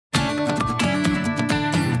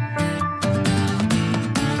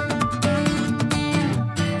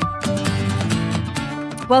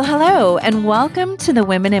Well, hello, and welcome to the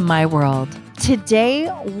Women in My World. Today,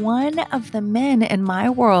 one of the men in my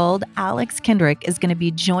world, Alex Kendrick, is going to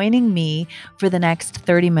be joining me for the next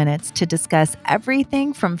 30 minutes to discuss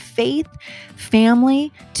everything from faith,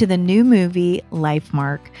 family, to the new movie, Life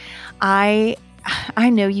Mark. I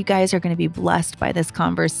know you guys are going to be blessed by this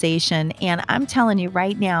conversation, and I'm telling you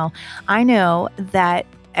right now, I know that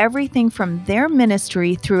everything from their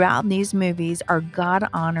ministry throughout these movies are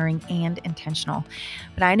God-honoring and intentional.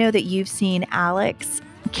 But I know that you've seen Alex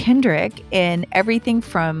Kendrick in everything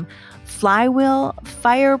from Flywheel,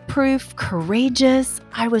 Fireproof, Courageous.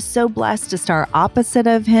 I was so blessed to star opposite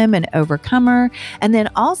of him in Overcomer. And then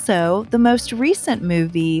also the most recent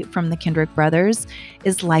movie from the Kendrick brothers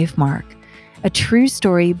is Life Mark, a true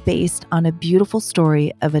story based on a beautiful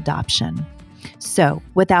story of adoption. So,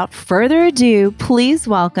 without further ado, please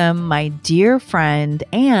welcome my dear friend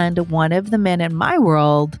and one of the men in my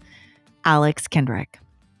world, Alex Kendrick.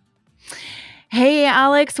 Hey,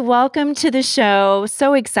 Alex, welcome to the show.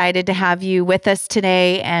 So excited to have you with us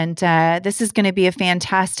today. And this is going to be a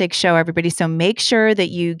fantastic show, everybody. So make sure that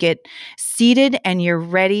you get seated and you're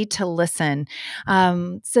ready to listen.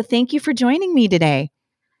 So thank you for joining me today.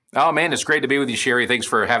 Oh, man, it's great to be with you, Sherry. Thanks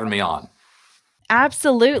for having me on.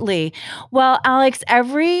 Absolutely. Well, Alex,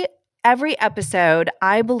 every episode,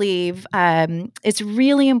 I believe it's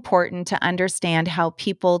really important to understand how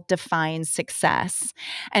people define success.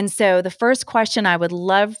 And so the first question I would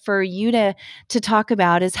love for you to talk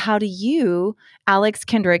about is, how do you, Alex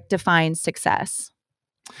Kendrick, define success?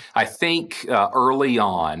 I think early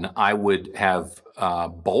on, I would have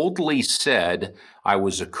boldly said I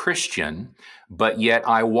was a Christian, but yet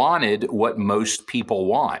I wanted what most people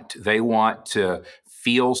want. They want to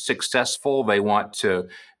feel successful. They want to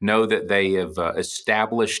know that they have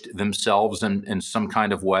established themselves in some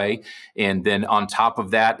kind of way. And then on top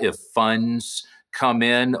of that, if funds come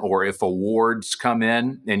in or if awards come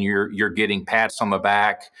in and you're getting pats on the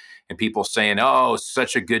back and people saying, oh,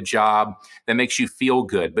 such a good job, that makes you feel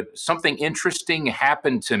good. But something interesting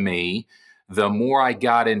happened to me the more I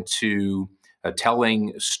got into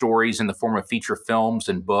telling stories in the form of feature films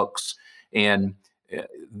and books. And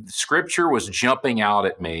scripture was jumping out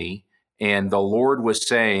at me. And the Lord was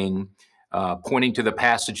saying, pointing to the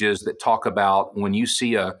passages that talk about when you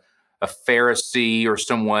see a Pharisee or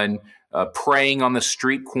someone praying on the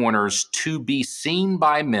street corners to be seen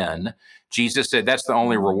by men, Jesus said that's the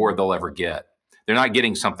only reward they'll ever get. They're not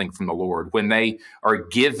getting something from the Lord. When they are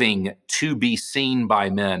giving to be seen by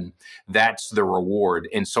men, that's the reward.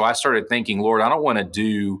 And so I started thinking, Lord, I don't want to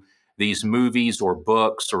do these movies or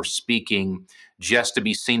books or speaking just to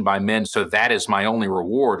be seen by men. So that is my only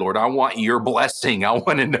reward, Lord. I want your blessing. I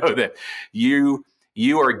want to know that you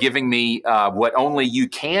are giving me what only you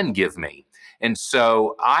can give me. And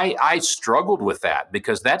so I struggled with that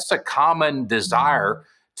because that's a common desire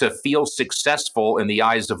to feel successful in the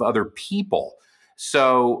eyes of other people.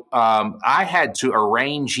 So I had to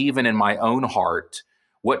arrange even in my own heart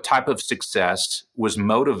what type of success was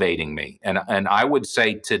motivating me. And I would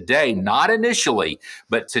say today, not initially,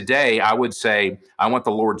 but today I would say I want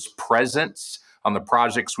the Lord's presence on the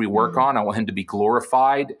projects we work on. I want him to be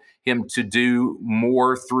glorified, him to do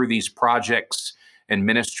more through these projects and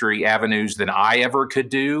ministry avenues than I ever could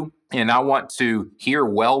do. And I want to hear,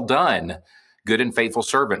 well done, good and faithful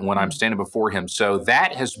servant, when I'm standing before him. So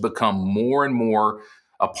that has become more and more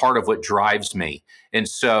a part of what drives me. And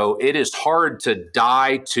so it is hard to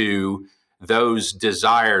die to those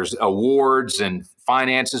desires, awards and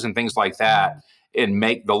finances and things like that, and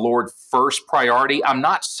make the Lord first priority. I'm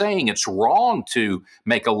not saying it's wrong to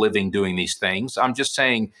make a living doing these things. I'm just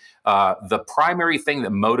saying the primary thing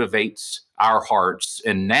that motivates our hearts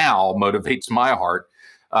and now motivates my heart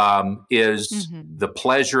is the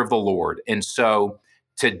pleasure of the Lord. And so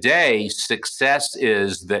today, success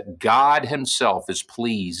is that God himself is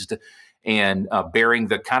pleased and bearing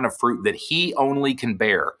the kind of fruit that he only can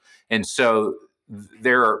bear. And so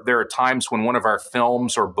there are times when one of our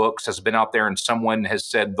films or books has been out there and someone has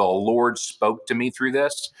said, the Lord spoke to me through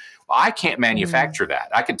this. Well, I can't manufacture that.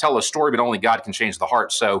 I can tell a story, but only God can change the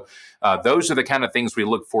heart. So those are the kind of things we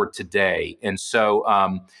look for today. And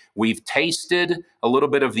so we've tasted a little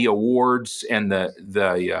bit of the awards and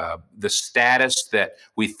the status that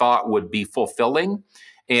we thought would be fulfilling.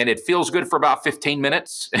 And it feels good for about 15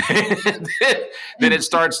 minutes. Then it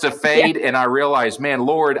starts to fade. And I realize, man,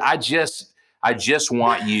 Lord, I just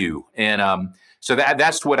want you. And so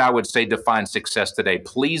that's what I would say defines success today,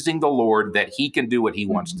 pleasing the Lord that he can do what he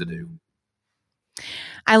wants to do.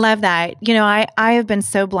 I love that. I have been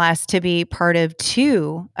so blessed to be part of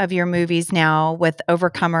two of your movies now with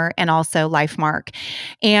Overcomer and also Lifemark.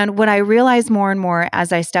 And what I realize more and more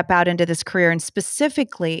as I step out into this career, and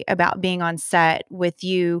specifically about being on set with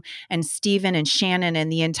you and Stephen and Shannon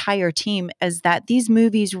and the entire team, is that these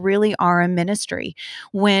movies really are a ministry.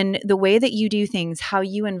 When the way that you do things, how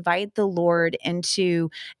you invite the Lord into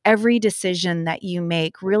every decision that you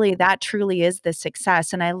make, really, that truly is the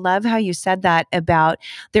success. And I love how you said that about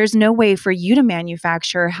there's no way for you to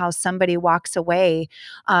manufacture how somebody walks away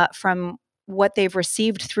from what they've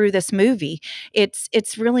received through this movie.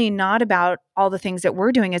 It's really not about all the things that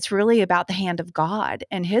we're doing. It's really about the hand of God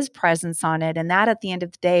and his presence on it. And that at the end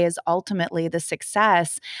of the day is ultimately the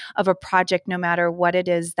success of a project, no matter what it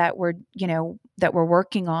is that we're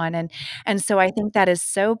working on. And so I think that is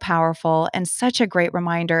so powerful and such a great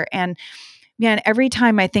reminder. And man, every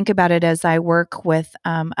time I think about it as I work with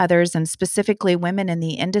others and specifically women in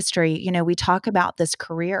the industry, we talk about this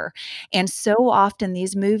career. And so often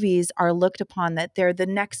these movies are looked upon that they're the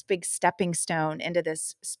next big stepping stone into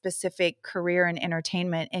this specific career in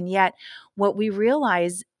entertainment. And yet, what we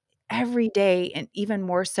realize every day, and even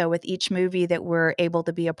more so with each movie that we're able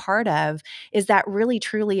to be a part of, is that really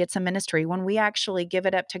truly it's a ministry. When we actually give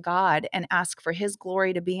it up to God and ask for his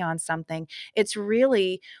glory to be on something, it's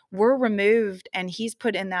really, we're removed and he's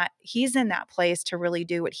in that place to really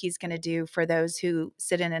do what he's going to do for those who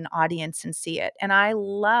sit in an audience and see it. And I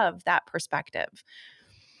love that perspective.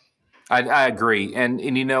 I agree, and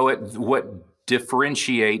you know what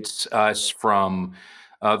differentiates us from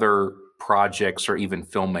other projects or even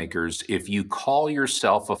filmmakers. If you call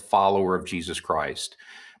yourself a follower of Jesus Christ,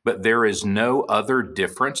 but there is no other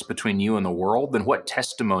difference between you and the world, then what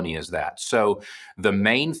testimony is that? So the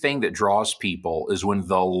main thing that draws people is when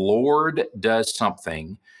the Lord does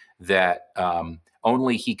something that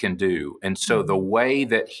only He can do, and so the Mhm. way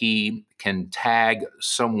that He can tag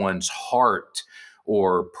someone's heart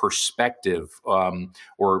or perspective,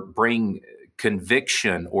 or bring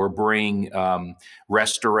conviction, or bring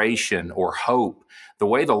restoration or hope. The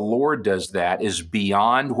way the Lord does that is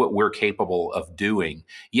beyond what we're capable of doing.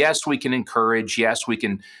 Yes, we can encourage. Yes, we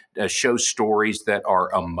can show stories that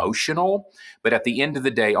are emotional. But at the end of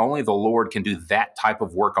the day, only the Lord can do that type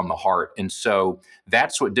of work on the heart. And so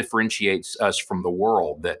that's what differentiates us from the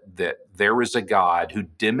world, that there is a God who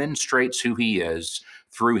demonstrates who he is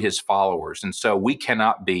through his followers. And so we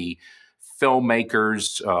cannot be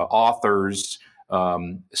filmmakers, authors,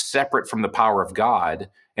 separate from the power of God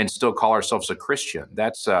and still call ourselves a Christian.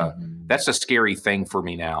 Mhm. That's a scary thing for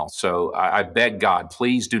me now. So I beg God,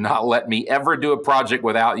 please do not let me ever do a project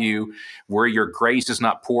without you, where your grace is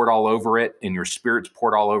not poured all over it and your spirit's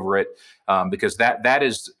poured all over it, because that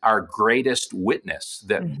is our greatest witness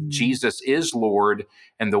that Mhm. Jesus is Lord,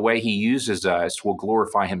 and the way he uses us will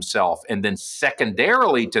glorify himself. And then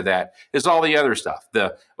secondarily to that is all the other stuff.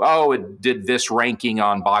 It did this ranking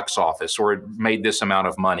on box office, or it made this amount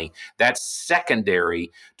of money. That's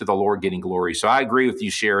secondary to the Lord getting glory. So I agree with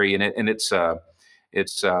you, Sherry, and it's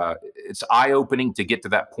eye opening to get to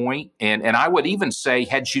that point. And I would even say,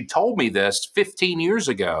 had you told me this 15 years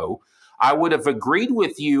ago, I would have agreed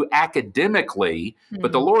with you academically,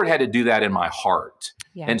 but the Mm. Lord had to do that in my heart.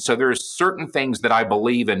 And Yes. so there's certain things that I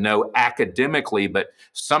believe and know academically, but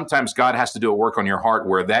sometimes God has to do a work on your heart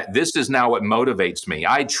where that this is now what motivates me.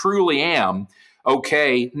 I truly am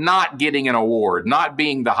okay not getting an award, not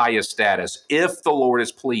being the highest status, if the Lord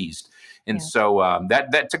is pleased. And Yes. so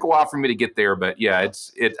that took a while for me to get there, but yeah,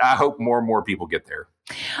 I hope more and more people get there.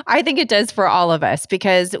 I think it does for all of us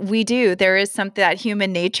because we do. There is something, that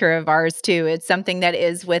human nature of ours too. It's something that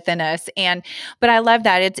is within us. But I love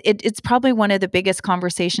that. It's probably one of the biggest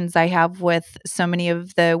conversations I have with so many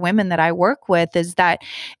of the women that I work with is that,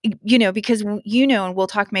 because and we'll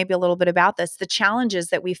talk maybe a little bit about this, the challenges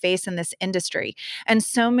that we face in this industry. And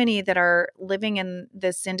so many that are living in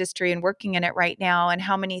this industry and working in it right now, and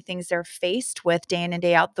how many things they're faced with day in and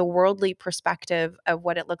day out, the worldly perspective of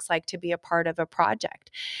what it looks like to be a part of a project.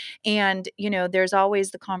 And there's always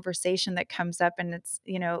the conversation that comes up, and it's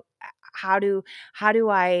how do how do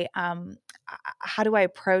I how do I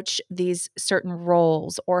approach these certain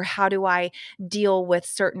roles, or how do I deal with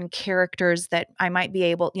certain characters that I might be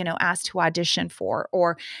able, asked to audition for,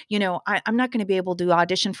 or I'm not going to be able to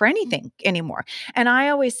audition for anything anymore. And I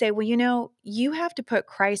always say, well, you have to put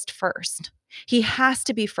Christ first. He has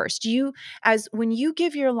to be first. As when you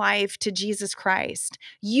give your life to Jesus Christ,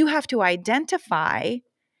 you have to identify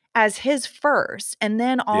as his first, and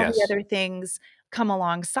then all the Yes. other things come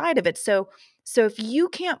alongside of it. So if you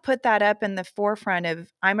can't put that up in the forefront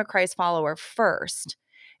of I'm a Christ follower first,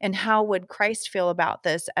 And how would Christ feel about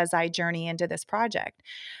this as I journey into this project?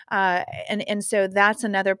 And so that's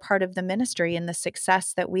another part of the ministry and the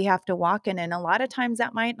success that we have to walk in. And a lot of times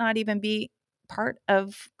that might not even be part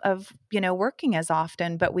of working as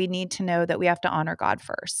often, but we need to know that we have to honor God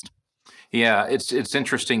first. Yeah, it's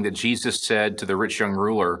interesting that Jesus said to the rich young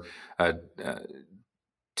ruler, uh, uh,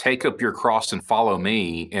 take up your cross and follow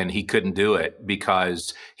me. And he couldn't do it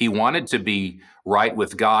because he wanted to be right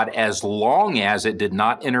with God as long as it did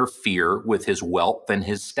not interfere with his wealth and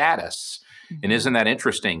his status. And isn't that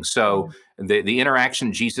interesting? So the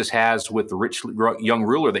interaction Jesus has with the rich young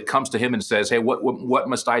ruler that comes to him and says, hey, what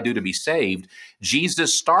must I do to be saved?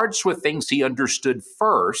 Jesus starts with things he understood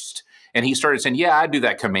first. And he started saying, yeah, I do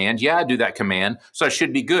that command. Yeah, I do that command. So I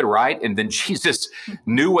should be good, right? And then Jesus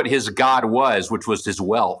knew what his God was, which was his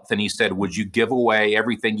wealth. And he said, would you give away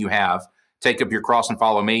everything you have, take up your cross and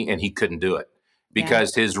follow me? And he couldn't do it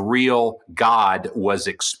because his real God was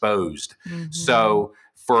exposed. So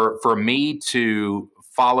for me to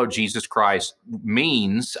follow Jesus Christ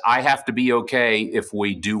means I have to be okay if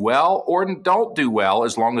we do well or don't do well,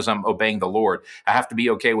 as long as I'm obeying the Lord. I have to be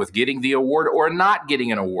okay with getting the award or not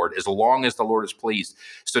getting an award, as long as the Lord is pleased.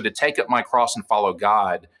 So to take up my cross and follow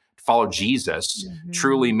God, follow Jesus,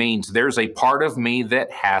 truly means there's a part of me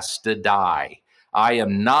that has to die. I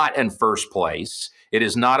am not in first place. It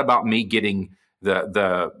is not about me getting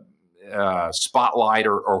the spotlight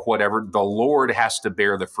or whatever. The Lord has to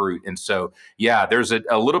bear the fruit. And so, yeah, there's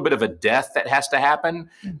a little bit of a death that has to happen.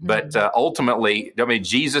 But ultimately, I mean,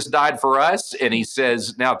 Jesus died for us and he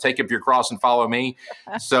says, now take up your cross and follow me.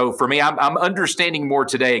 So for me, I'm understanding more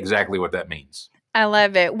today exactly what that means. I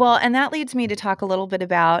love it. Well, and that leads me to talk a little bit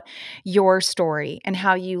about your story and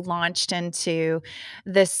how you launched into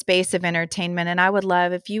this space of entertainment. And I would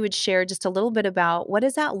love if you would share just a little bit about what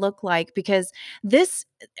does that look like? Because this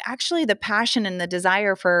actually the passion and the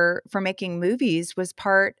desire for making movies was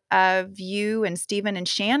part of you and Stephen and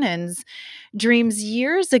Shannon's dreams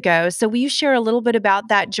years ago. So will you share a little bit about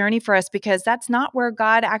that journey for us? Because that's not where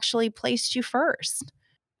God actually placed you first.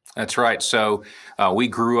 That's right. So we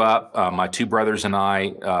grew up, my two brothers and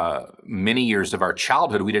I, many years of our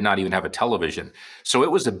childhood, we did not even have a television. So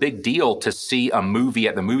it was a big deal to see a movie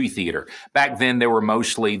at the movie theater. Back then, they were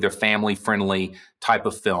mostly the family-friendly type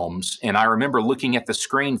of films. And I remember looking at the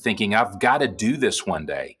screen thinking, I've got to do this one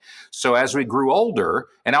day. So as we grew older,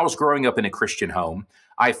 and I was growing up in a Christian home,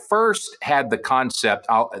 I first had the concept,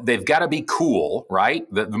 they've got to be cool, right?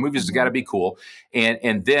 The movies have got to be cool.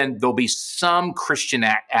 And then there'll be some Christian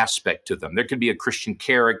aspect to them. There could be a Christian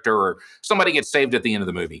character or somebody gets saved at the end of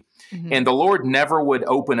the movie. And the Lord never would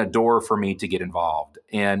open a door for me to get involved.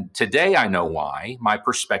 And today I know why. My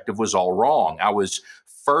perspective was all wrong. I was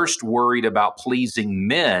first worried about pleasing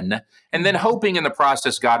men and then hoping in the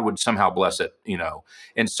process God would somehow bless it,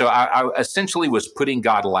 And so I essentially was putting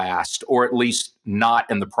God last, or at least not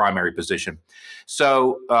in the primary position.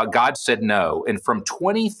 So God said no. And from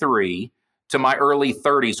 23 to my early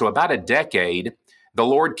 30s, so about a decade, the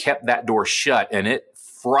Lord kept that door shut, and it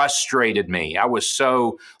frustrated me. I was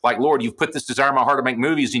so like, Lord, you've put this desire in my heart to make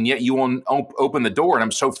movies, and yet you won't open the door, and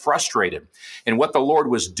I'm so frustrated. And what the Lord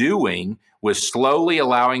was doing was slowly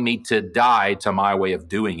allowing me to die to my way of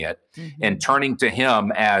doing it and turning to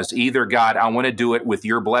him as either, God, I want to do it with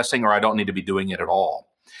your blessing, or I don't need to be doing it at all.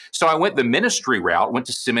 So I went the ministry route, went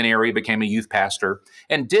to seminary, became a youth pastor,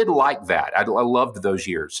 and did like that. I loved those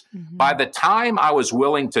years. By the time I was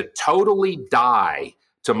willing to totally die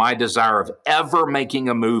to my desire of ever making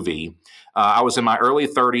a movie, I was in my early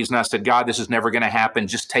 30s, and I said, God, this is never going to happen.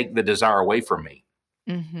 Just take the desire away from me.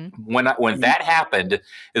 When that happened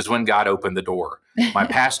is when God opened the door. My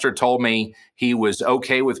pastor told me he was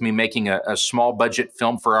okay with me making a small budget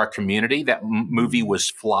film for our community. That movie was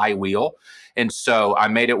Flywheel. And so I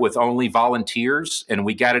made it with only volunteers, and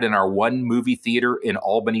we got it in our one movie theater in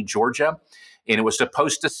Albany, Georgia. And it was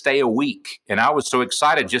supposed to stay a week. And I was so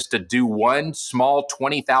excited just to do one small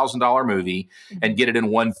 $20,000 movie and get it in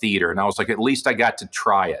one theater. And I was like, at least I got to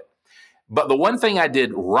try it. But the one thing I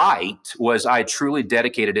did right was I truly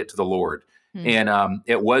dedicated it to the Lord. And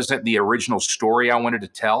it wasn't the original story I wanted to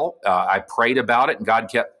tell. I prayed about it, and God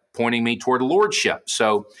kept pointing me toward lordship.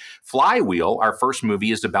 So Flywheel, our first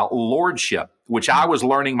movie, is about lordship, which I was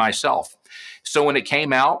learning myself. So when it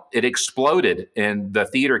came out, it exploded, and the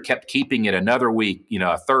theater kept keeping it another week,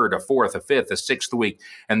 a third, a fourth, a fifth, a sixth week.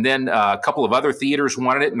 And then a couple of other theaters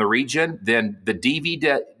wanted it in the region. Then the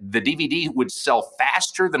DVD would sell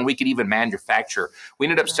faster than we could even manufacture. We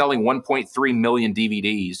ended up selling 1.3 million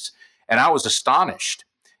DVDs, and I was astonished.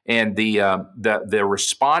 And the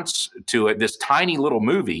response to it, this tiny little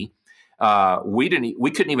movie, we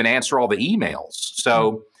couldn't even answer all the emails.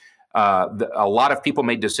 So A lot of people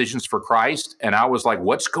made decisions for Christ, and I was like,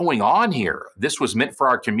 what's going on here? This was meant for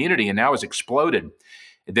our community, and now it's exploded.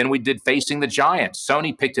 And then we did Facing the Giants.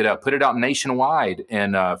 Sony picked it up, put it out nationwide,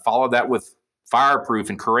 and followed that with Fireproof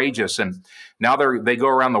and Courageous. And now they go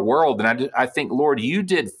around the world. And I think, Lord, you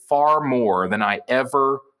did far more than I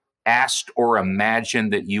ever asked or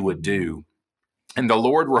imagined that you would do. And the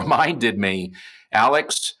Lord reminded me,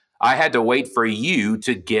 Alex, I had to wait for you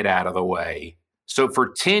to get out of the way. So for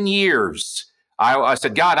 10 years, I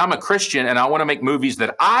said, God, I'm a Christian and I want to make movies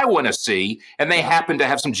that I want to see. And they happen to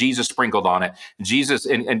have some Jesus sprinkled on it. Jesus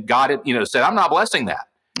and God, said, I'm not blessing that.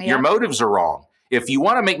 Yeah. Your motives are wrong. If you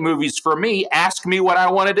want to make movies for me, ask me what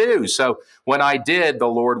I want to do. So when I did, the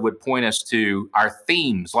Lord would point us to our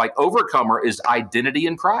themes. Like Overcomer is identity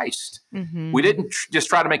in Christ. Mm-hmm. We didn't just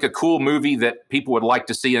try to make a cool movie that people would like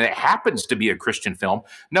to see, and it happens to be a Christian film.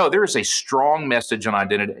 No, there is a strong message on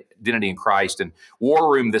identity in Christ. And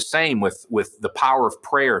War Room, the same with the power of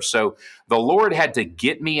prayer. So the Lord had to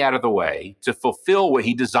get me out of the way to fulfill what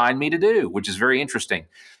he designed me to do, which is very interesting.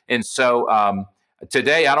 And so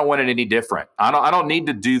today, I don't want it any different. I don't need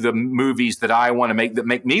to do the movies that I want to make that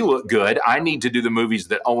make me look good. I need to do the movies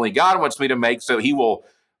that only God wants me to make, so he will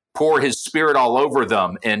pour his spirit all over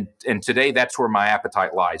them. And today, that's where my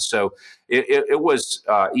appetite lies. So it was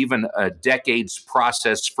even a decade's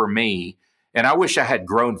process for me. And I wish I had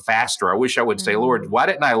grown faster. I wish I would say, Lord, why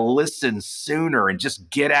didn't I listen sooner and just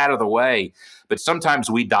get out of the way? But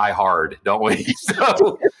sometimes we die hard, don't we?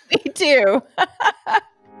 So we do.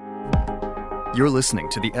 You're listening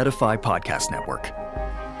to the Edify Podcast Network.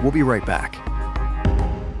 We'll be right back.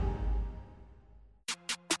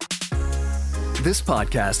 This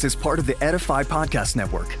podcast is part of the Edify Podcast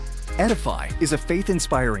Network. Edify is a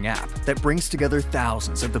faith-inspiring app that brings together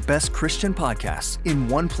thousands of the best Christian podcasts in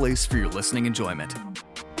one place for your listening enjoyment.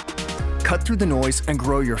 Cut through the noise and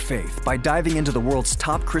grow your faith by diving into the world's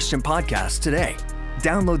top Christian podcasts today.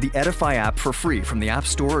 Download the Edify app for free from the App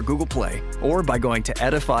Store or Google Play, or by going to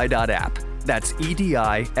edify.app. That's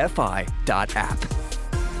EDIFI.app.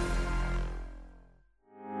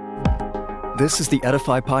 This is the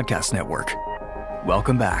Edify Podcast Network.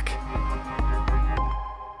 Welcome back.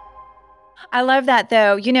 I love that,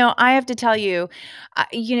 though. I have to tell you,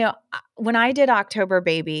 when I did October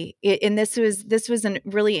Baby, and this was a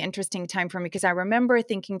really interesting time for me, because I remember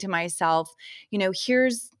thinking to myself,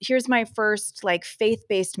 here's my first like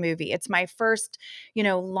faith-based movie. It's my first,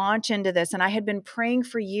 launch into this. And I had been praying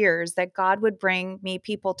for years that God would bring me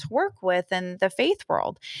people to work with in the faith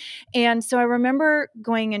world. And so I remember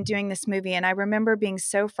going and doing this movie, and I remember being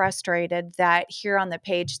so frustrated that here on the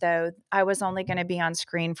page, though, I was only going to be on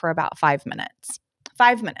screen for about 5 minutes.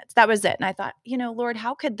 5 minutes. That was it. And I thought, Lord,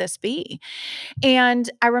 how could this be? And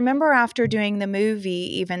I remember after doing the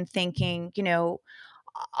movie, even thinking,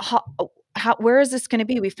 where is this going to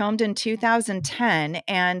be? We filmed in 2010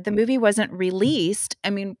 and the movie wasn't released.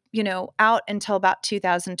 Out until about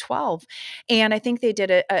 2012. And I think they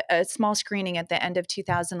did a small screening at the end of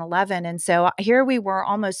 2011. And so here we were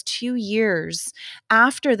almost 2 years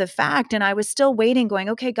after the fact. And I was still waiting, going,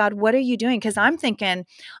 okay, God, what are you doing? Because I'm thinking,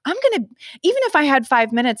 even if I had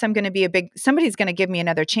 5 minutes, I'm going to be somebody's going to give me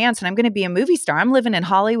another chance and I'm going to be a movie star. I'm living in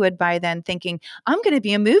Hollywood by then thinking, I'm going to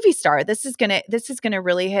be a movie star. This is going to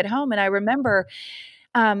really hit home. And I remember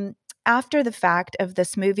after the fact of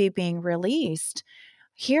this movie being released,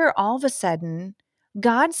 here, all of a sudden,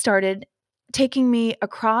 God started taking me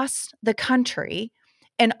across the country,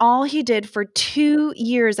 and all he did for 2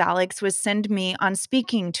 years, Alex, was send me on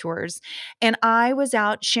speaking tours. And I was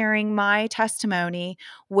out sharing my testimony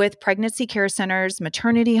with pregnancy care centers,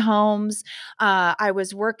 maternity homes. I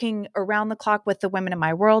was working around the clock with the Women in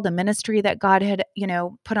My World, a ministry that God had,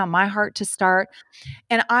 put on my heart to start.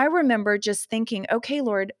 And I remember just thinking, okay,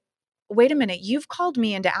 Lord, wait a minute, you've called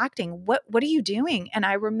me into acting. What are you doing? And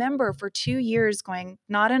I remember for 2 years going,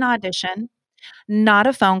 not an audition, not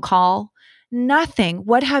a phone call, nothing.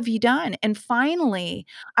 What have you done? And finally,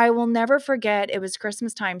 I will never forget, it was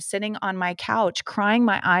Christmas time, sitting on my couch, crying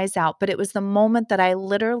my eyes out. But it was the moment that I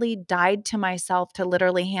literally died to myself to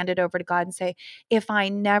literally hand it over to God and say, if I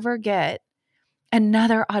never get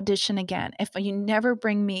another audition again, if you never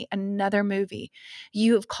bring me another movie,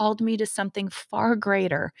 you have called me to something far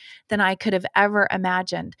greater than I could have ever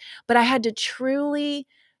imagined. But I had to truly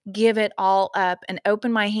give it all up and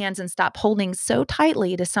open my hands and stop holding so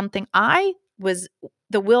tightly to something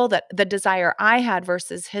the desire I had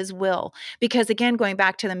versus his will. Because again, going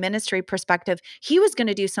back to the ministry perspective, he was going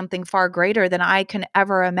to do something far greater than I can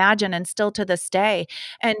ever imagine, and still to this day.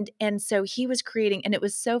 And so he was creating, and it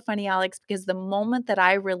was so funny, Alex, because the moment that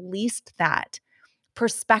I released that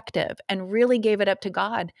perspective and really gave it up to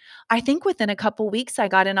God, I think within a couple weeks, I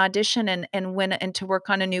got an audition and went in to work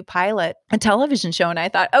on a new pilot, a television show. And I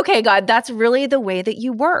thought, okay, God, that's really the way that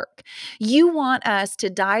you work. You want us to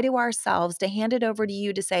die to ourselves, to hand it over to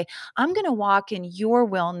you, to say, I'm going to walk in your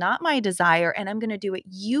will, not my desire. And I'm going to do what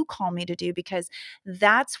you call me to do, because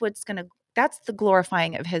that's the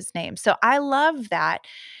glorifying of his name. So I love that.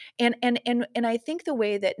 And I think the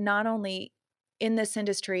way that not only in this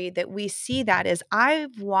industry that we see that is,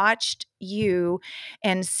 I've watched you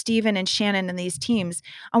and Stephen and Shannon and these teams.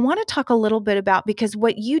 I want to talk a little bit about, because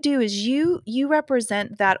what you do is you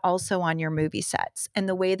represent that also on your movie sets, and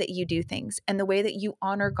the way that you do things and the way that you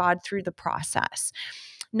honor God through the process.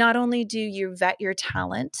 Not only do you vet your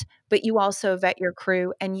talent, but you also vet your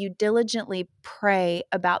crew, and you diligently pray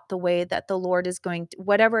about the way that the Lord is going to,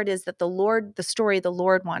 whatever it is that the story the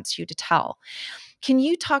Lord wants you to tell. Can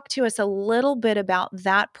you talk to us a little bit about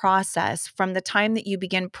that process, from the time that you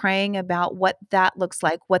begin praying about what that looks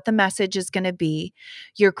like, what the message is going to be,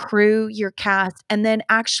 your crew, your cast, and then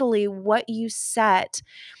actually what you set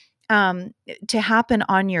to happen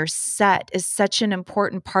on your set is such an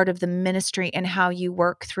important part of the ministry and how you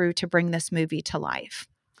work through to bring this movie to life?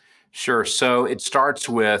 Sure. So it starts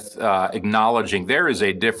with acknowledging there is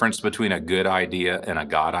a difference between a good idea and a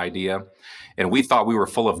God idea. And we thought we were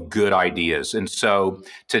full of good ideas. And so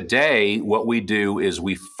today, what we do is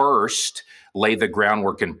we first lay the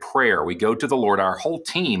groundwork in prayer. We go to the Lord, our whole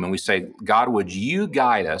team, and we say, God, would you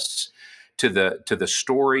guide us to the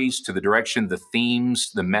stories, to the direction, the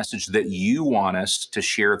themes, the message that you want us to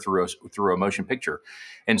share through a motion picture.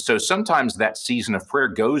 And so sometimes that season of prayer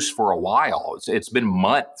goes for a while. It's been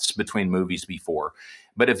months between movies before,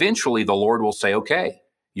 but eventually the Lord will say, okay,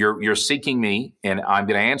 you're seeking me and I'm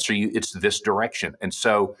going to answer you. It's this direction. And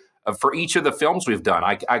so for each of the films we've done,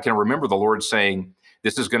 I can remember the Lord saying,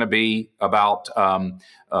 this is going to be about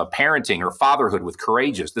parenting or fatherhood with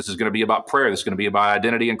Courageous. This is going to be about prayer. This is going to be about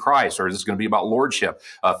identity in Christ, or this is going to be about lordship.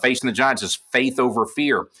 Facing the Giants is faith over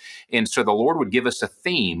fear. And so the Lord would give us a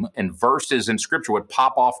theme, and verses in Scripture would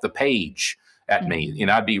pop off the page at me. And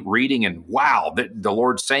I'd be reading, and wow, the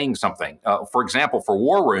Lord's saying something. For example, for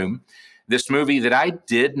War Room, this movie that I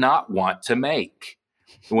did not want to make.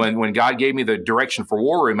 When God gave me the direction for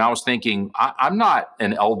War Room, I was thinking, I'm not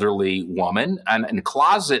an elderly woman, and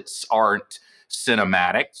closets aren't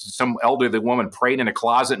cinematic. Some elderly woman praying in a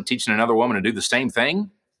closet and teaching another woman to do the same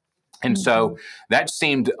thing. And so that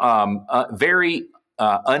seemed very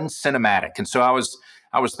uncinematic. And so I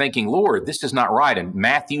was thinking, Lord, this is not right. And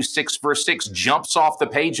Matthew 6, verse 6 jumps off the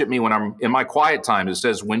page at me when I'm in my quiet time. It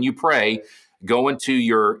says, when you pray, go into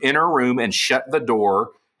your inner room and shut the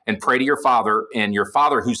door and pray to your Father, and your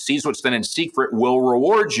Father who sees what's done in secret will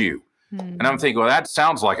reward you. And I'm thinking, well, that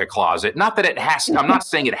sounds like a closet. Not that it has to, I'm not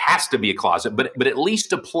saying it has to be a closet, but at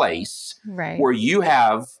least a place where you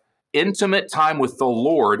have intimate time with the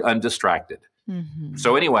Lord undistracted.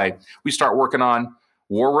 So anyway, we start working on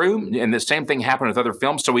War Room, and the same thing happened with other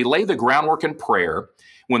films. So we lay the groundwork in prayer.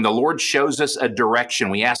 When the Lord shows us a direction,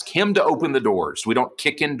 we ask him to open the doors. We don't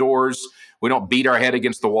kick in doors. We don't beat our head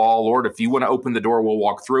against the wall. Lord, if you want to open the door, we'll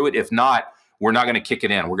walk through it. If not, we're not going to kick it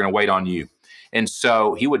in. We're going to wait on you. And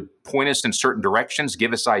so he would point us in certain directions,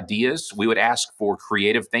 give us ideas. We would ask for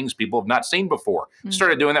creative things people have not seen before.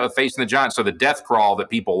 Started doing that with Facing the Giants. So the death crawl that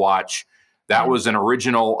people watch, that was an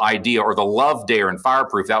original idea. Or the love dare in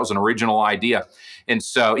Fireproof, that was an original idea. And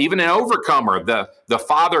so even in Overcomer, the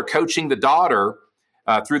father coaching the daughter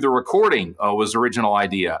through the recording was original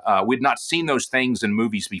idea. We'd not seen those things in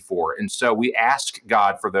movies before. And so we ask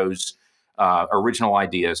God for those original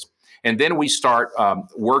ideas. And then we start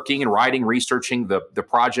working and writing, researching the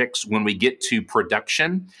projects. When we get to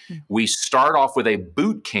production, we start off with a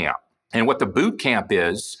boot camp. And what the boot camp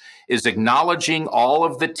is acknowledging all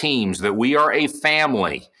of the teams, that we are a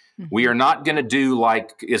family. We are not going to do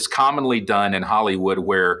like is commonly done in Hollywood,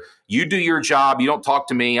 where you do your job, you don't talk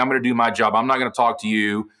to me, I'm going to do my job, I'm not going to talk to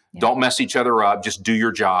you. Don't mess each other up, just do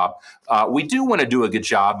your job. We do want to do a good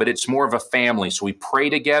job, but it's more of a family. So we pray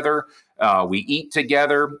together, we eat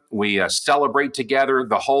together, we celebrate together,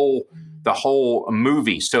 the whole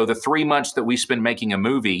movie. So the 3 months that we spend making a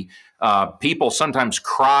movie, people sometimes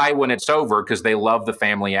cry when it's over because they love the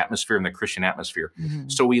family atmosphere and the Christian atmosphere.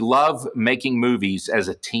 So we love making movies as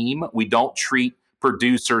a team. We don't treat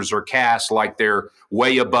producers or cast like they're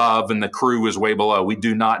way above and the crew is way below. We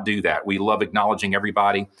do not do that. We love acknowledging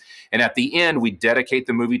everybody. And at the end, we dedicate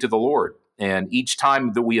the movie to the Lord. And each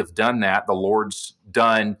time that we have done that, the Lord's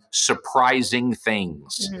done surprising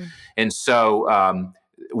things. And so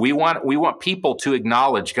we want people to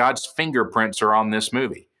acknowledge God's fingerprints are on this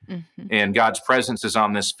movie. and God's presence is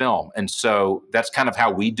on this film. And so that's kind of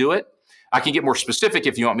how we do it. I can get more specific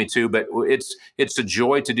if you want me to, but it's a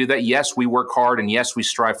joy to do that. Yes, we work hard, and yes, we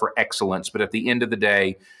strive for excellence. But at the end of the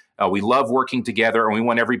day, we love working together, and we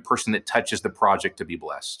want every person that touches the project to be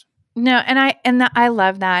blessed. No, and I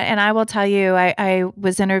love that. And I will tell you, I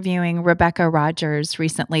was interviewing Rebecca Rogers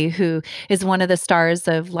recently, who is one of the stars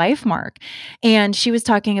of Lifemark, and she was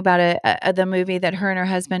talking about the movie that her and her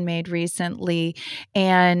husband made recently,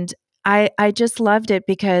 and I just loved it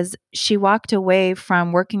because she walked away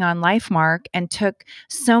from working on Lifemark and took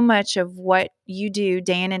so much of what you do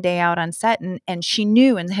day in and day out on set, and she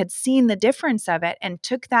knew and had seen the difference of it, and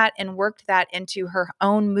took that and worked that into her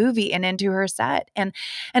own movie and into her set. And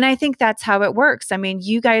I think that's how it works. I mean,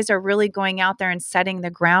 you guys are really going out there and setting the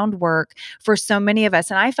groundwork for so many of us.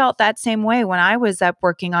 And I felt that same way when I was up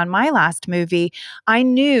working on my last movie. I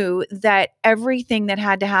knew that everything that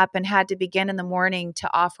had to happen had to begin in the morning to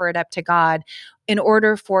offer it up to God in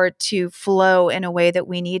order for it to flow in a way that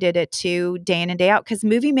we needed it to day in and day out. Because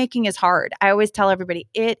movie making is hard. I always tell everybody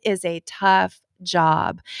it is a tough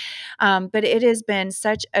job. But it has been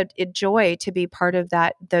such a joy to be part of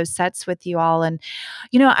those sets with you all. And,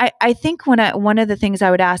 I think one of the things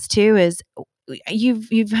I would ask too is,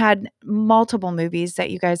 you've had multiple movies that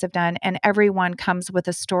you guys have done, and everyone comes with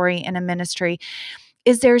a story and a ministry.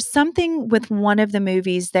 Is there something with one of the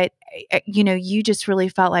movies that, you just really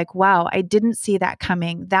felt like, wow, I didn't see that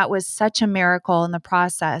coming. That was such a miracle in the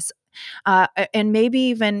process. And maybe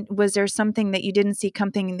even, was there something that you didn't see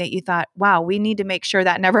coming that you thought, wow, we need to make sure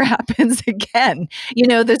that never happens again?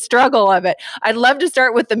 The struggle of it. I'd love to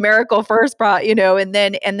start with the miracle first, and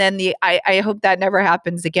then I hope that never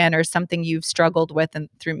happens again, or something you've struggled with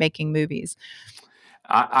through making movies.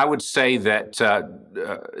 I would say that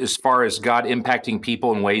as far as God impacting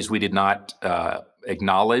people in ways we did not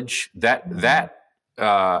acknowledge, that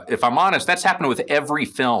if I'm honest, that's happened with every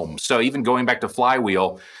film. So even going back to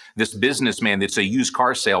Flywheel, this businessman that's a used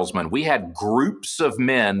car salesman, we had groups of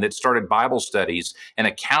men that started Bible studies and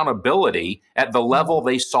accountability at the level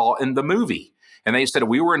they saw in the movie. And they said,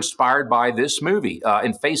 we were inspired by this movie.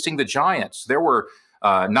 In Facing the Giants, there were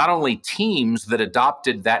not only teams that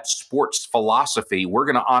adopted that sports philosophy, we're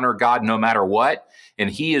going to honor God no matter what, and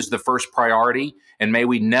He is the first priority, and may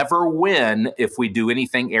we never win if we do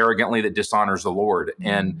anything arrogantly that dishonors the Lord.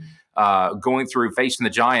 And going through Facing the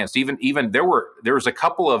Giants, even there was a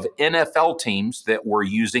couple of NFL teams that were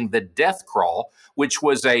using the death crawl, which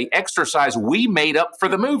was a exercise we made up for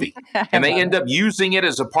the movie, and they end up using it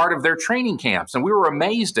as a part of their training camps, and we were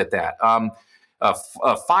amazed at that.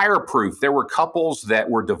 Fireproof, there were couples that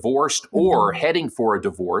were divorced or heading for a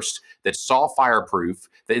divorce that saw Fireproof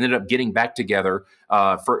that ended up getting back together.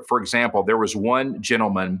 For example, there was one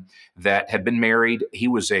gentleman that had been married. He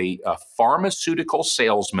was a pharmaceutical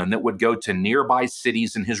salesman that would go to nearby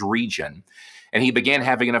cities in his region, and he began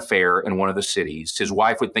having an affair in one of the cities. His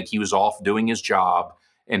wife would think he was off doing his job,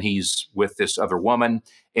 and he's with this other woman.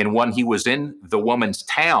 And when he was in the woman's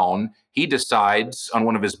town, he decides on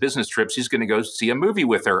one of his business trips, he's going to go see a movie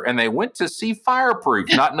with her. And they went to see Fireproof,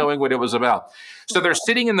 not knowing what it was about. So they're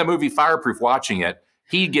sitting in the movie Fireproof watching it.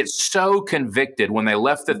 He gets so convicted. When they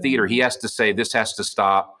left the theater, he has to say, this has to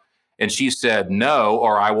stop. And she said, no,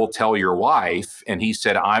 or I will tell your wife. And he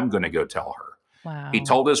said, I'm going to go tell her. Wow. He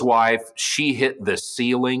told his wife. She hit the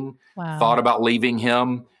ceiling, thought about leaving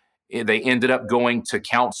him. They ended up going to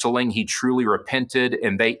counseling. He truly repented,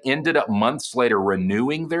 and they ended up months later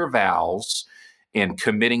renewing their vows and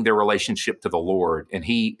committing their relationship to the Lord. And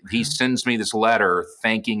he sends me this letter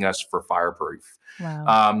thanking us for Fireproof.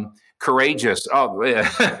 Wow. Courageous.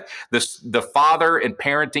 The father and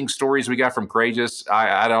parenting stories we got from Courageous,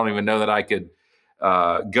 I don't even know that I could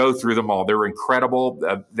go through them all. They're incredible.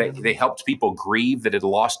 They helped people grieve that had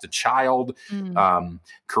lost a child.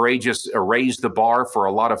 Courageous raised the bar for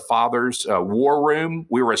a lot of fathers. War Room,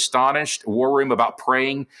 we were astonished. War Room, about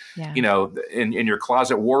praying, in your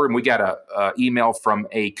closet. War Room, we got a email from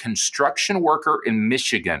a construction worker in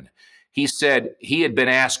Michigan. He said he had been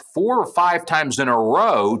asked 4 or 5 times in a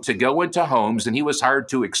row to go into homes, and he was hired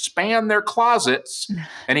to expand their closets.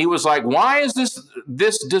 And he was like, why is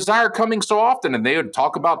this desire coming so often? And they would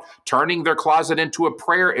talk about turning their closet into a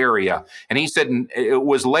prayer area. And he said, it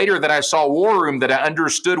was later that I saw War Room that I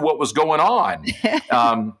understood what was going on.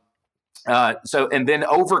 And then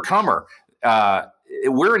Overcomer.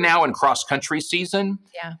 We're now in cross-country season.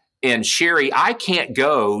 Yeah. And Sherry, I can't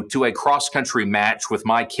go to a cross-country match with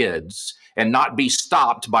my kids and not be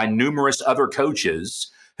stopped by numerous other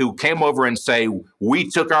coaches who came over and say, we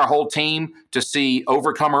took our whole team to see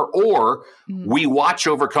Overcomer, or we watch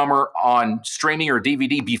Overcomer on streaming or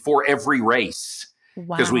DVD before every race.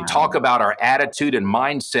 because we Wow. talk about our attitude and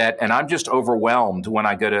mindset, and I'm just overwhelmed when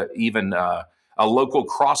I go to even a local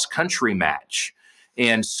cross country match.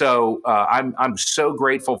 And so I'm so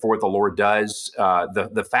grateful for what the Lord does.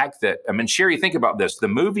 The fact that, I mean, Sherry, think about this: the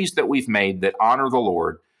movies that we've made that honor the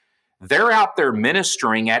Lord, they're out there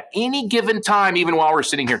ministering at any given time, even while we're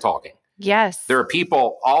sitting here talking. Yes. There are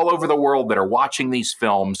people all over the world that are watching these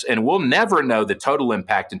films, and we'll never know the total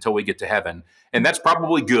impact until we get to heaven. And that's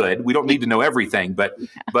probably good. We don't need to know everything, but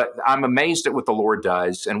I'm amazed at what the Lord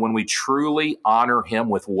does. And when we truly honor him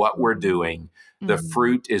with what we're doing, the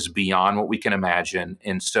fruit is beyond what we can imagine.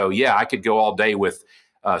 And so, yeah, I could go all day with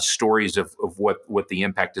stories of what the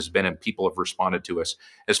impact has been, and people have responded to us.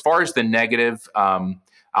 As far as the negative,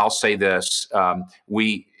 I'll say this.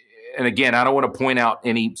 And again, I don't want to point out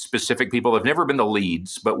any specific people. They've never been the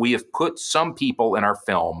leads, but we have put some people in our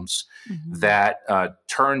films that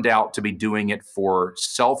turned out to be doing it for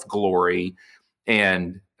self-glory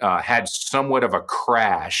and had somewhat of a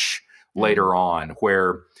crash later on,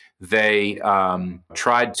 where they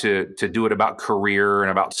tried to do it about career and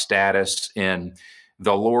about status, and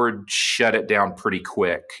the Lord shut it down pretty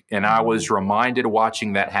quick. And I was reminded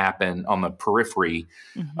watching that happen on the periphery,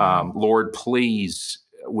 Lord, please,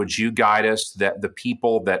 would you guide us that the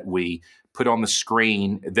people that we put on the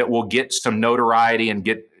screen that will get some notoriety and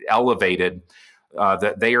get elevated,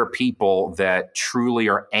 that they are people that truly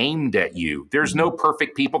are aimed at you. There's no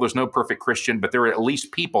perfect people. There's no perfect Christian, but there are at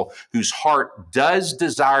least people whose heart does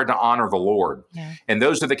desire to honor the Lord. Yeah. And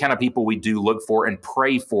those are the kind of people we do look for and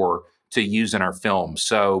pray for to use in our films.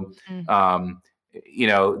 So,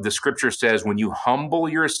 the scripture says, when you humble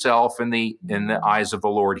yourself in the eyes of the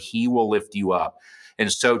Lord, he will lift you up.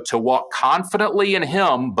 And so to walk confidently in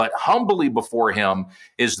him, but humbly before him,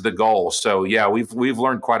 is the goal. So yeah, we've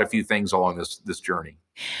learned quite a few things along this journey.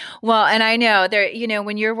 Well, and I know there,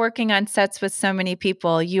 when you're working on sets with so many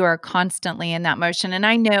people, you are constantly in that motion. And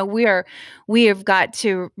I know we have got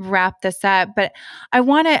to wrap this up, but I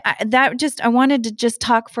wanted to just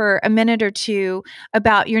talk for a minute or two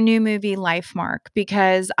about your new movie, Lifemark,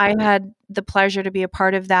 because I had the pleasure to be a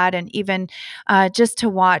part of that, and even just to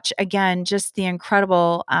watch again, just the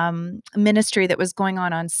incredible ministry that was going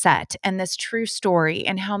on set, and this true story,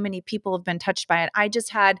 and how many people have been touched by it.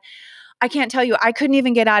 I can't tell you, I couldn't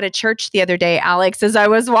even get out of church the other day, Alex. As I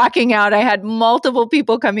was walking out, I had multiple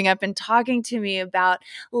people coming up and talking to me about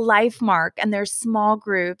Lifemark and their small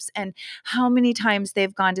groups, and how many times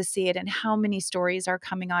they've gone to see it, and how many stories are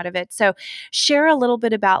coming out of it. So share a little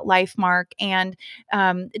bit about Lifemark, and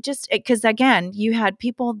just because, again, you had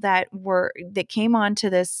people that came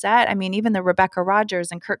onto this set. I mean, even the Rebecca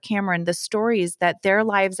Rogers and Kirk Cameron, the stories that their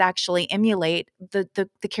lives actually emulate the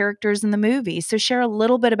characters in the movie. So share a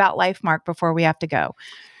little bit about Lifemark before we have to go.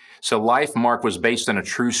 So Lifemark was based on a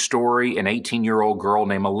true story. An 18-year-old girl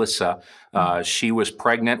named Melissa, she was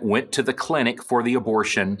pregnant, went to the clinic for the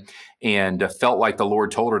abortion, and felt like the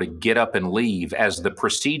Lord told her to get up and leave as the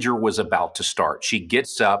procedure was about to start. She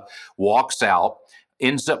gets up, walks out,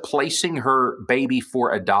 ends up placing her baby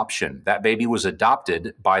for adoption. That baby was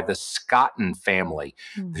adopted by the Scotton family,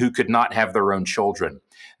 who could not have their own children.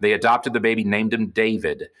 They adopted the baby, named him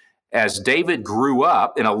David. As David grew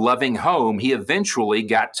up in a loving home, he eventually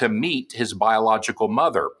got to meet his biological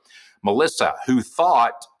mother, Melissa, who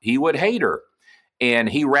thought he would hate her. And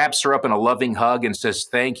he wraps her up in a loving hug and says,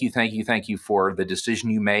 thank you for the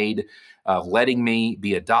decision you made, letting me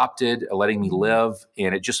be adopted, letting me live.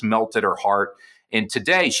 And it just melted her heart. And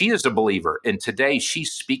today she is a believer. And today she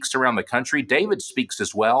speaks around the country. David speaks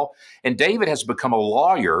as well. And David has become a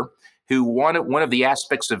lawyer who one of the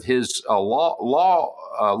aspects of his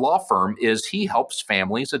law firm is he helps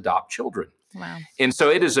families adopt children. Wow. And so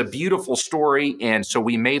it is a beautiful story. And so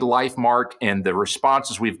we made Lifemark, and the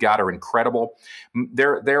responses we've got are incredible.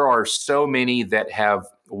 There are so many that have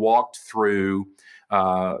walked through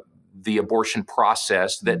the abortion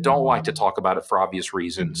process that don't like to talk about it for obvious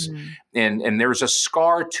reasons. And there's a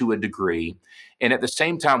scar to a degree. And at the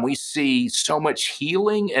same time, we see so much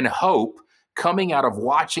healing and hope coming out of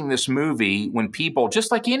watching this movie, when people,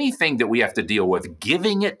 just like anything that we have to deal with,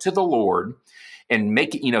 giving it to the Lord and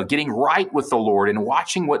getting right with the Lord and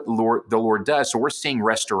watching what the Lord does. So we're seeing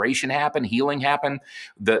restoration happen, healing happen.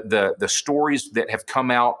 The stories that have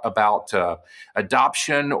come out about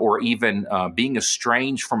adoption, or even being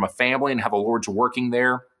estranged from a family, and how the Lord's working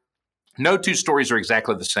there. No two stories are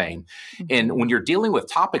exactly the same. And when you're dealing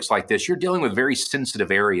with topics like this, you're dealing with very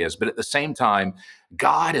sensitive areas, but at the same time,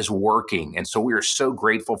 God is working. And so we are so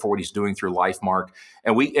grateful for what he's doing through Lifemark.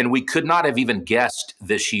 And we could not have even guessed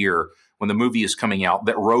this year, when the movie is coming out,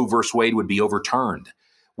 that Roe versus Wade would be overturned.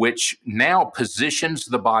 which now positions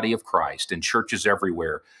the body of Christ and churches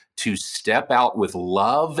everywhere to step out with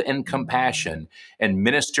love and compassion and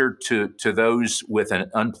minister to those with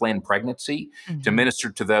an unplanned pregnancy, to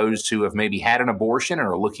minister to those who have maybe had an abortion and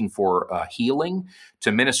are looking for healing,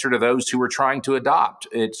 to minister to those who are trying to adopt.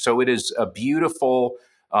 So it is a beautiful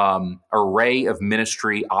array of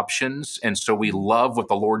ministry options. And so we love what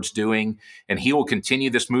the Lord's doing, and he will continue.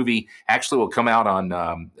 This movie actually will come out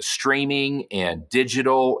on streaming and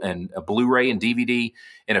digital and a Blu-ray and DVD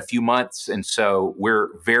in a few months. And so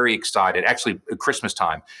we're very excited, actually Christmas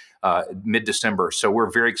time, mid-December. So we're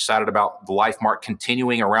very excited about the Life Mark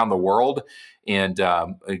continuing around the world, and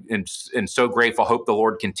so grateful. Hope the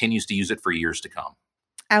Lord continues to use it for years to come.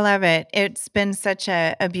 I love it. It's been such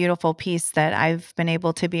a beautiful piece that I've been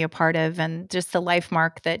able to be a part of, and just the Life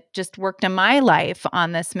Mark that just worked in my life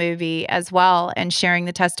on this movie as well, and sharing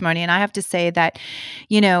the testimony. And I have to say that,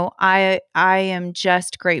 I am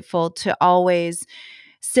just grateful to always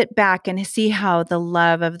sit back and see how the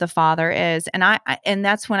love of the Father is. And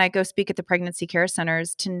that's when I go speak at the pregnancy care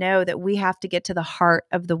centers, to know that we have to get to the heart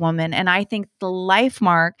of the woman. And I think the Life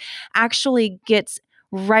Mark actually gets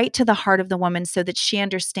right to the heart of the woman, so that she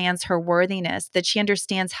understands her worthiness, that she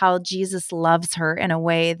understands how Jesus loves her in a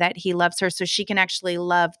way that he loves her, so she can actually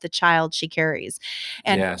love the child she carries.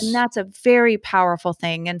 And that's a very powerful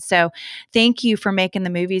thing. And so thank you for making the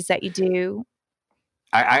movies that you do.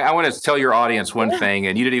 I want to tell your audience one thing,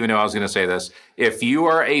 and you didn't even know I was going to say this. If you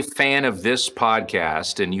are a fan of this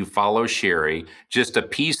podcast and you follow Sherry, just a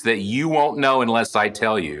piece that you won't know unless I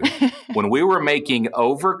tell you. When we were making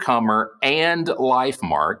Overcomer and Life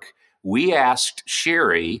Mark, we asked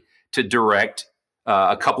Sherry to direct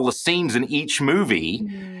a couple of scenes in each movie.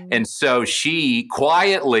 And so she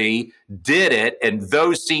quietly did it, and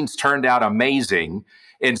those scenes turned out amazing.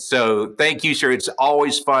 And so thank you, Sherry. It's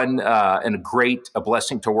always fun and a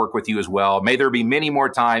blessing to work with you as well. May there be many more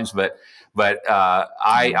times, but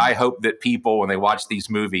I hope that people, when they watch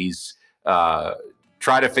these movies,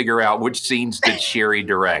 try to figure out which scenes did Sherry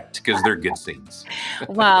direct, because they're good scenes.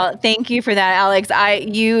 Well, thank you for that, Alex.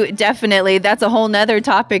 You definitely, that's a whole nother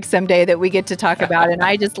topic someday that we get to talk about. And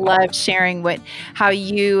I just love sharing how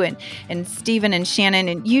you and Stephen and Shannon,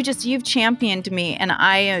 and you've championed me. And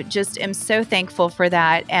I just am so thankful for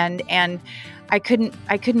that. And I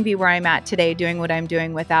couldn't be where I'm at today doing what I'm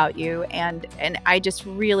doing without you. And I just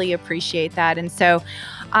really appreciate that. And so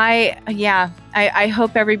I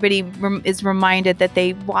hope everybody is reminded that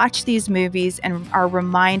they watch these movies and are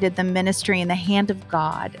reminded the ministry and the hand of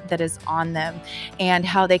God that is on them, and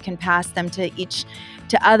how they can pass them to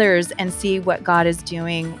others and see what God is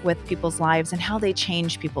doing with people's lives and how they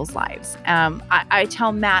change people's lives. I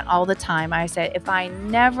tell Matt all the time, I say, if I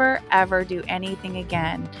never, ever do anything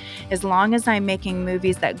again, as long as I'm making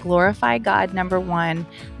movies that glorify God, number one,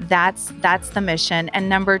 that's the mission. And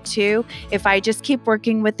number two, if I just keep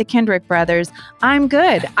working with the Kendrick brothers, I'm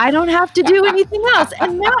good. I don't have to do anything else.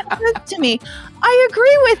 And Matt says to me, I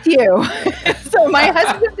agree with you. So my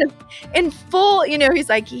husband is in full, he's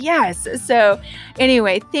like, yes. So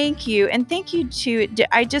anyway, thank you. And thank you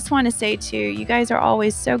I just want to say too, you guys are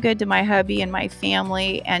always so good to my hubby and my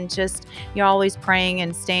family, and just, you're always praying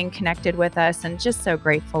and staying connected with us, and just so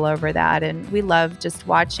grateful over that. And we love just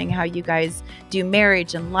watching how you guys do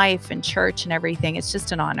marriage and life and church and everything. It's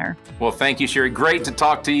just an honor. Well, thank you, Sherry. Great to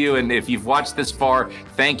talk to you. And if you've watched this far,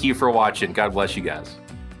 thank you for watching. God bless you guys.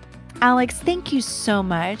 Alex, thank you so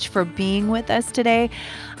much for being with us today.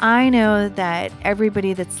 I know that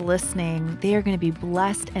everybody that's listening, they are going to be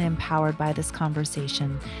blessed and empowered by this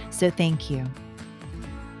conversation. So thank you.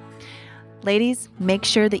 Ladies, make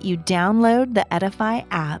sure that you download the Edify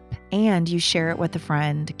app and you share it with a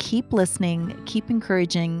friend. Keep listening, keep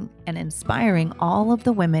encouraging and inspiring all of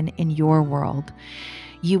the women in your world.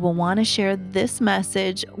 You will want to share this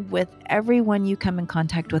message with everyone you come in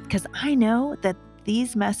contact with, because I know that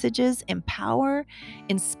these messages empower,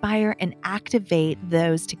 inspire, and activate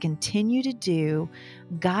those to continue to do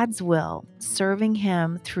God's will, serving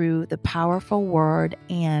Him through the powerful word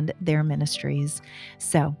and their ministries.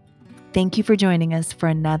 So, thank you for joining us for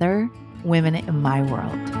another Women in My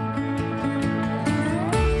World.